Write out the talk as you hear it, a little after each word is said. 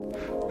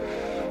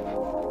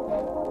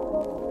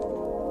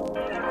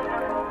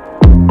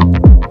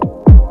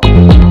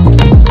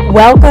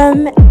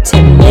Welcome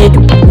to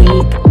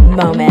Midweek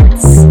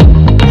Moments,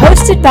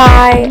 hosted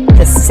by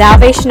the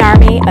Salvation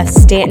Army of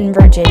Stanton,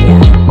 Virginia.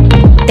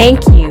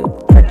 Thank you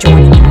for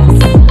joining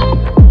us.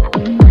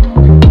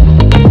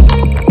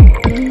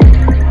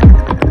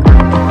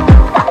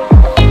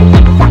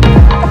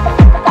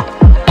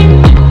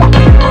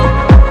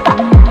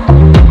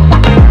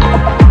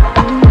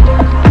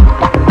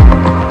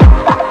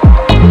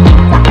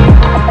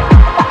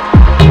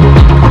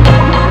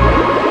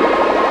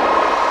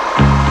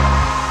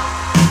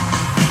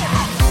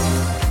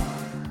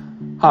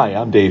 Hi,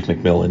 I'm Dave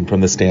McMillan from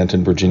the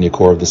Stanton, Virginia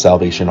Corps of the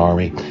Salvation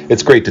Army.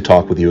 It's great to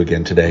talk with you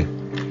again today.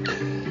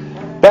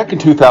 Back in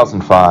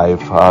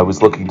 2005, I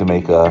was looking to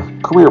make a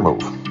career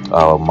move.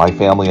 My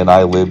family and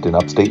I lived in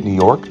upstate New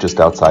York, just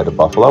outside of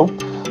Buffalo.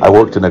 I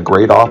worked in a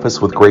great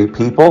office with great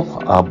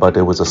people, but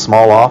it was a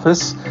small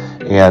office,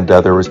 and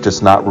there was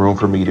just not room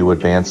for me to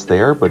advance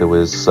there, but it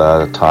was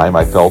time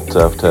I felt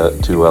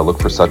to look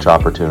for such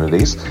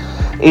opportunities,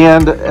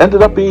 and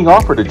ended up being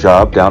offered a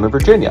job down in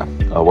Virginia,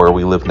 where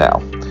we live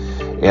now.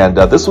 And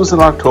this was in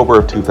October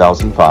of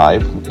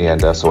 2005,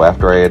 and so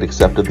after I had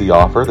accepted the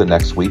offer, the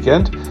next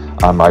weekend,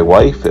 my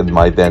wife and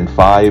my then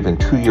 5 and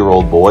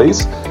 2-year-old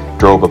boys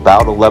drove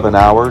about 11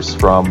 hours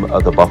from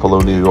the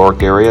Buffalo, New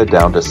York area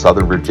down to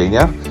Southern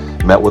Virginia,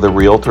 met with a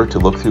realtor to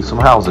look through some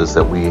houses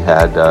that we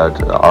had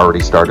already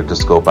started to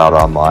scope out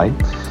online.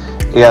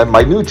 And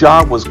my new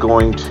job was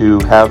going to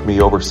have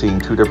me overseeing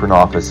 2 different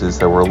offices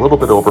that were a little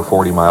bit over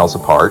 40 miles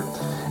apart.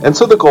 And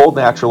so the goal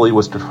naturally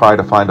was to try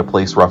to find a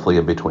place roughly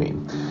in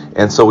between.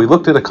 And so we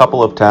looked at a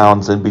couple of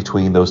towns in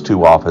between those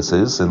 2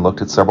 offices and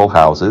looked at several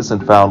houses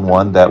and found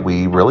one that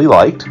we really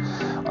liked.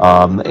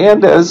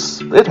 And as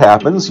it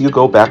happens, you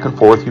go back and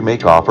forth, you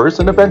make offers,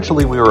 and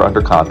eventually we were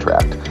under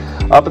contract.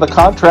 But the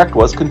contract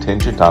was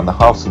contingent on the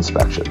house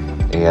inspection.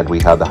 And we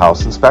had the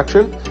house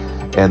inspection,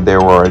 and there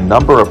were a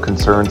number of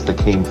concerns that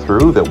came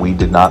through that we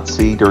did not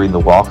see during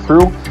the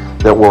walkthrough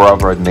that were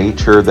of a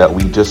nature that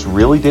we just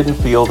really didn't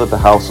feel that the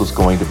house was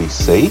going to be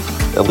safe,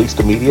 at least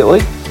immediately.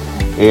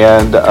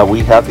 And we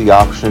had the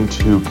option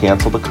to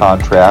cancel the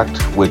contract,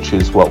 which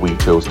is what we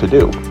chose to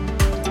do.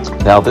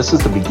 Now, this is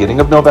the beginning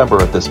of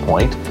November at this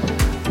point.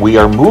 We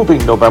are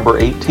moving November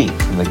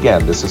 18th. And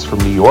again, this is from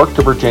New York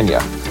to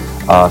Virginia.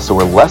 So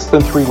we're less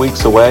than 3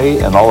 weeks away,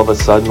 and all of a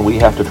sudden we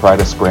have to try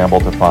to scramble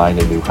to find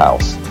a new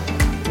house.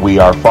 We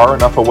are far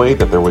enough away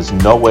that there was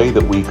no way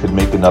that we could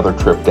make another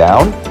trip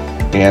down.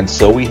 And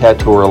so we had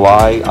to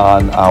rely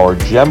on our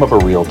gem of a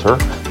realtor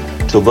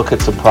to look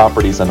at some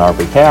properties on our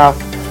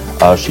behalf.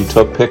 She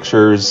took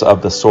pictures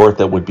of the sort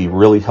that would be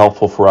really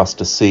helpful for us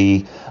to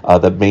see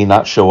that may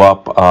not show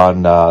up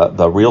on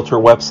the realtor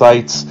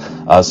websites,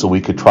 so we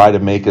could try to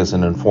make as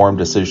an informed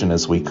decision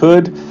as we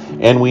could.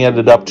 And we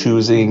ended up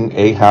choosing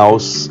a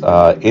house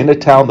in a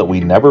town that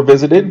we never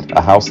visited,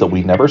 a house that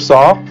we never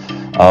saw,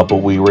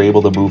 but we were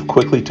able to move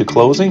quickly to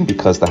closing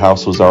because the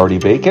house was already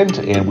vacant,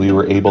 and we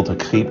were able to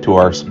keep to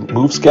our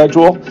move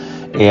schedule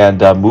and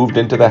moved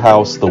into the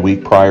house the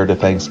week prior to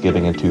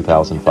Thanksgiving in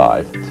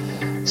 2005.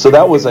 So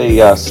that was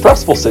a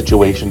stressful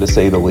situation, to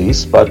say the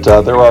least, but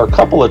there are a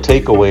couple of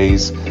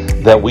takeaways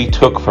that we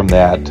took from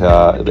that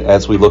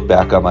as we look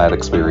back on that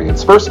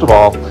experience. First of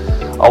all,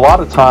 a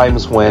lot of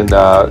times when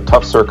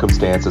tough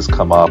circumstances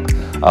come up,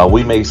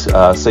 we may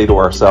say to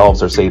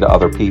ourselves or say to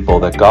other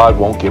people that God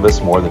won't give us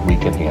more than we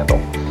can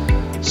handle.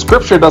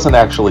 Scripture doesn't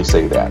actually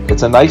say that.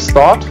 It's a nice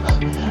thought,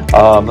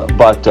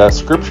 but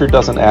Scripture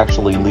doesn't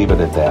actually leave it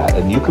at that.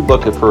 And you could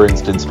look at, for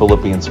instance,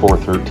 Philippians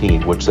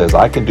 4:13, which says,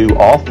 I can do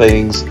all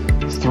things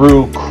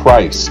through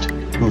Christ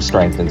who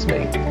strengthens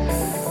me.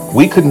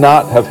 We could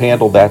not have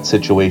handled that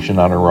situation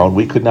on our own.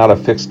 We could not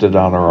have fixed it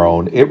on our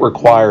own. It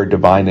required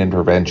divine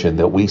intervention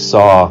that we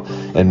saw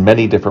in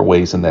many different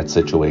ways in that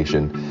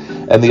situation.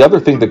 And the other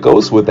thing that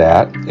goes with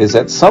that is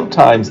that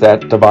sometimes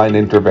that divine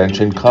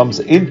intervention comes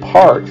in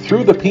part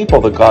through the people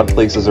that God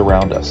places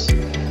around us.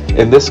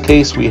 In this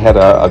case, we had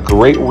a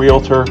great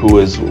realtor who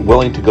is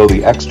willing to go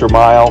the extra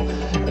mile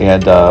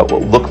and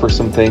look for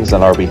some things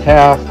on our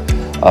behalf.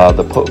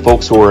 The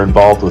folks who were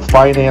involved with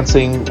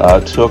financing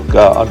took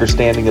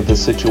understanding of the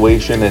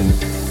situation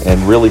and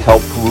really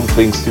helped move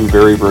things through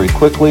very, very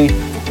quickly.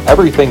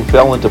 Everything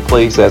fell into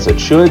place as it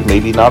should,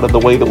 maybe not in the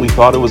way that we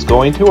thought it was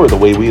going to or the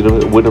way we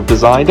would have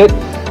designed it,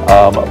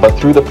 but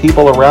through the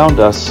people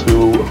around us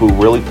who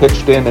really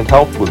pitched in and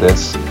helped with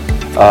this,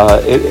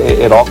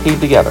 it all came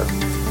together.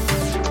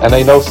 And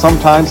I know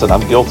sometimes, and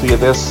I'm guilty of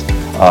this,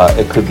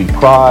 it could be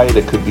pride,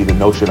 it could be the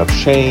notion of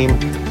shame,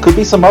 could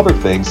be some other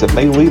things that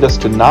may lead us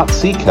to not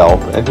seek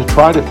help and to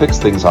try to fix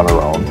things on our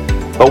own,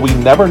 but we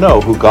never know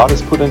who God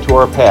has put into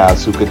our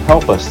paths who could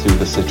help us through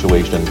the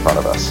situation in front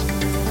of us.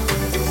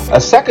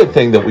 A second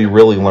thing that we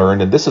really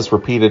learned, and this has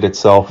repeated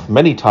itself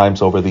many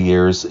times over the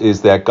years,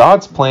 is that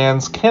God's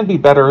plans can be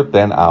better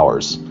than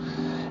ours.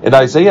 In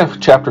Isaiah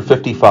chapter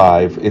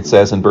 55, it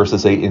says in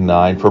verses 8 and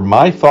 9, "For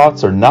my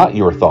thoughts are not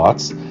your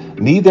thoughts,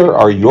 neither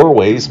are your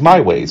ways my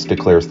ways,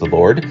 declares the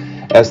Lord.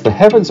 As the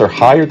heavens are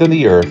higher than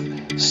the earth,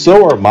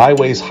 so are my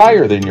ways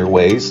higher than your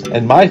ways,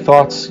 and my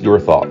thoughts your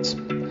thoughts."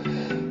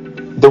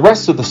 The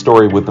rest of the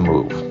story with the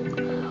move.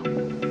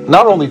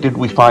 Not only did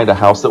we find a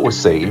house that was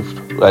saved,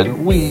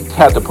 and we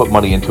had to put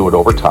money into it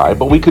over time,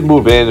 but we could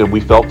move in and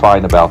we felt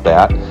fine about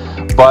that.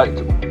 But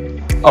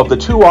of the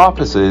two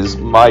offices,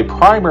 my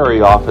primary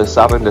office,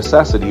 out of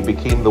necessity,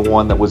 became the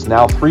one that was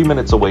now 3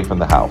 minutes away from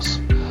the house.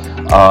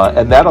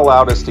 And that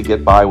allowed us to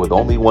get by with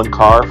only one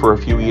car for a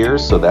few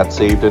years, so that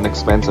saved an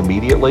expense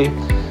immediately.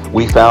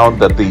 We found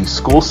that the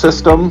school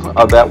system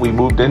that we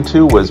moved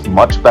into was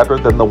much better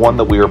than the one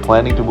that we were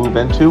planning to move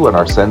into, and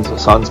our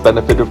sons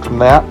benefited from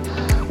that.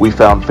 We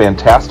found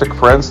fantastic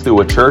friends through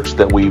a church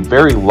that we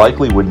very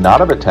likely would not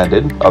have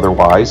attended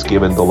otherwise,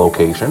 given the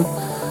location.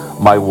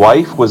 My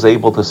wife was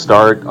able to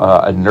start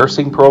a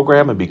nursing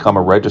program and become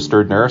a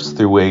registered nurse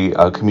through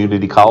a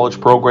community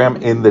college program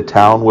in the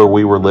town where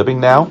we were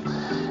living now.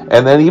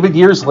 And then even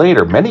years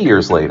later, many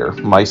years later,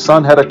 my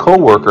son had a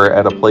coworker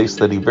at a place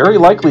that he very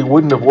likely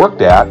wouldn't have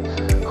worked at,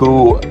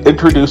 who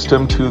introduced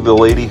him to the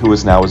lady who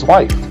is now his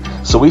wife.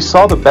 So we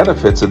saw the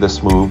benefits of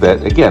this move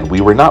that, again, we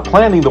were not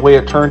planning the way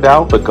it turned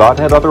out, but God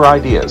had other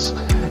ideas.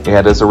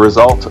 And as a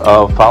result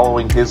of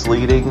following his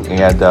leading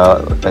and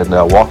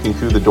walking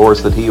through the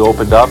doors that he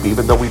opened up,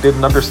 even though we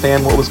didn't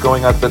understand what was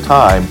going on at the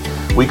time,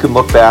 we can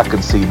look back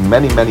and see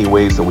many, many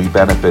ways that we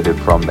benefited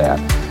from that.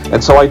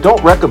 And so I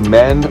don't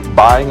recommend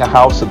buying a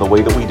house in the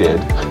way that we did.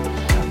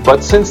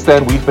 But since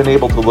then, we've been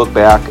able to look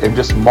back and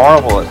just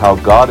marvel at how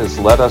God has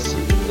led us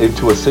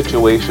into a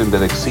situation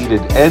that exceeded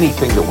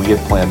anything that we had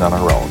planned on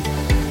our own.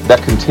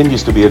 That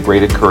continues to be a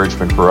great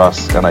encouragement for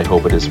us, and I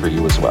hope it is for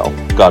you as well.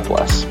 God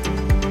bless.